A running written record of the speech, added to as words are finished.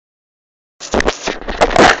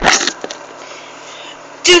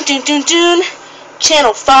Dun dun dun dun.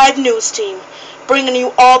 Channel 5 News Team, bringing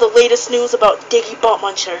you all the latest news about Diggy Butt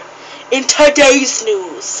Muncher. In today's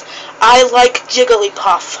news, I like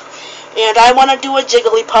Jigglypuff, and I want to do a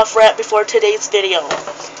Jigglypuff rap before today's video.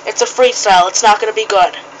 It's a freestyle, it's not going to be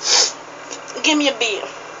good. Give me a beat.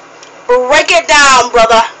 Break it down,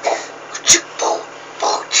 brother.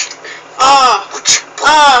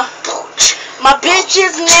 My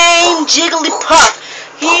bitch's name Jigglypuff.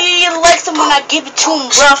 He likes them when I give it to him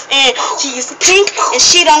rough, and she's pink, and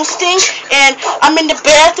she don't stink, and I'm in the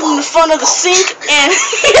bathroom in the front of the sink, and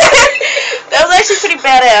that was actually pretty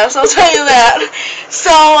badass, I'll tell you that.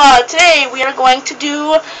 So, today we are going to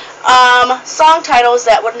do, song titles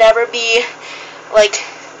that would never be, like,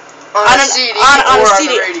 on a CD or on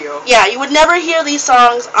the radio. Yeah, you would never hear these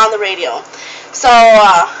songs on the radio. So,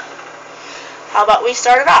 how about we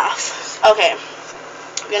start it off? Okay.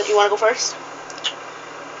 You want to go first?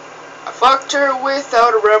 I fucked her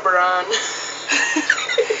without a rubber on.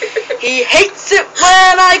 He hates it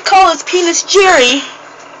when I call his penis Jerry.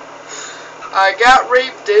 I got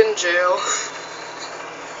raped in jail.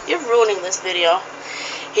 You're ruining this video.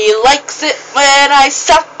 He likes it when I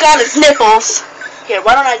suck on his nipples. Here,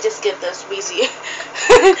 why don't I just get this, Wheezy?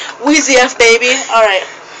 Wheezy F, baby. Alright.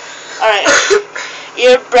 Alright.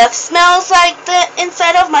 Your breath smells like the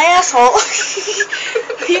inside of my asshole.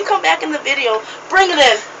 You can come back in the video. Bring it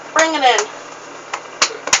in. Bring it in.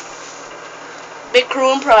 Big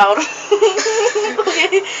crew and proud.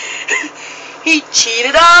 He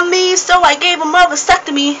cheated on me, so I gave him a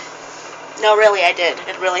vasectomy. No, really, I did.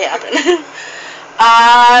 It really happened.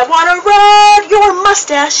 I want to ride your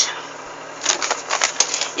mustache.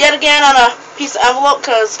 Yet again on a piece of envelope,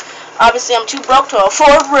 because obviously I'm too broke to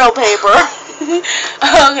afford real paper.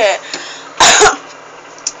 Okay.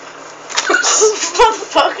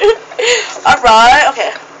 Motherfucker. Alright,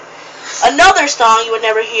 okay. Another song you would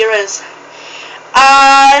never hear is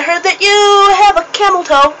I heard that you have a camel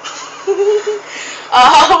toe.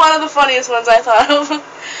 One of the funniest ones I thought of.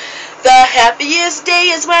 The happiest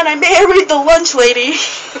day is when I married the lunch lady.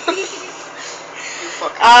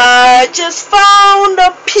 I just found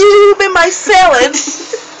a pube in my salad.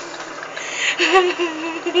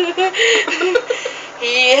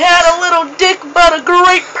 He had a little dick but a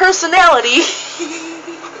great personality.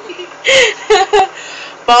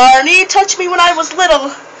 Barney touched me when I was little,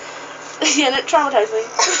 and it traumatized me.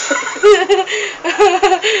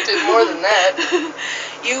 Did more than that.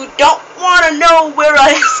 You don't want to know where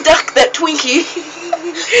I stuck that Twinkie.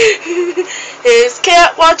 His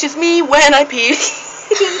cat watches me when I pee.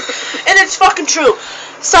 And it's fucking true.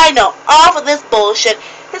 Side note, off of this bullshit,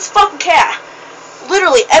 his fucking cat,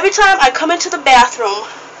 literally, every time I come into the bathroom,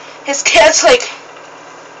 his cat's like,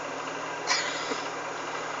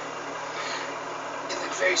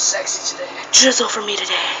 very sexy today. Drizzle for me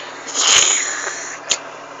today.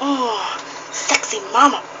 Oh, sexy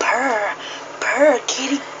mama, purr, purr,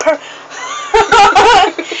 kitty, purr.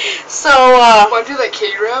 So, want to do that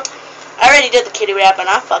kitty rap? I already did the kitty rap, and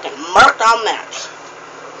I fucking murked on that.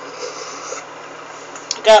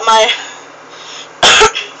 Got my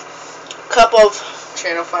cup of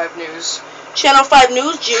Channel 5 News. Channel 5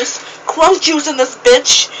 News juice. Crunk juice in this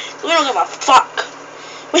bitch. We don't give a fuck.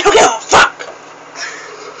 We don't give a fuck.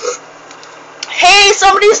 Hey,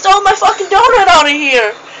 somebody stole my fucking donut out of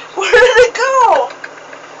here. Where did it go?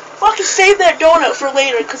 Fucking save that donut for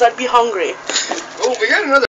later, because I'd be hungry. Oh, we got another